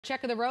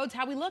Check of the roads,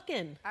 how we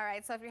looking? All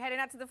right, so if you're heading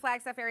out to the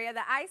Flagstaff area,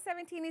 the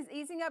I-17 is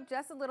easing up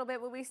just a little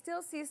bit, but we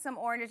still see some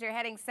orange as you're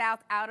heading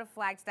south out of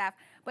Flagstaff.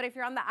 But if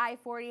you're on the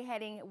I-40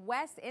 heading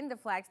west into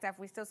Flagstaff,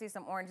 we still see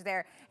some orange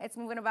there. It's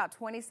moving about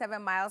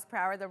 27 miles per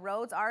hour. The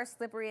roads are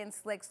slippery and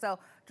slick, so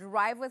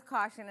drive with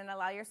caution and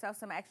allow yourself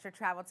some extra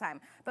travel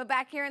time. But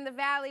back here in the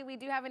valley, we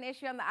do have an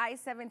issue on the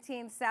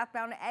I-17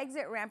 southbound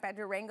exit ramp at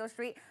Durango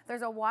Street.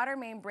 There's a water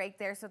main break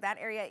there, so that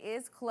area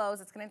is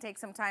closed. It's going to take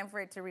some time for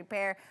it to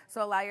repair,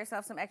 so allow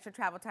yourself some extra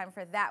travel time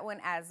for that one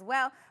as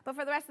well. But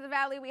for the rest of the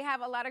valley, we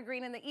have a lot of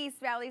green in the East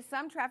Valley,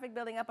 some traffic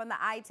building up on the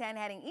I-10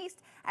 heading east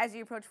as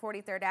you approach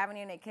 43rd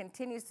Avenue, and it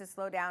continues to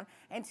slow down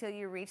until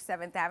you reach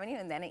 7th Avenue,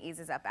 and then it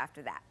eases up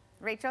after that.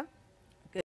 Rachel?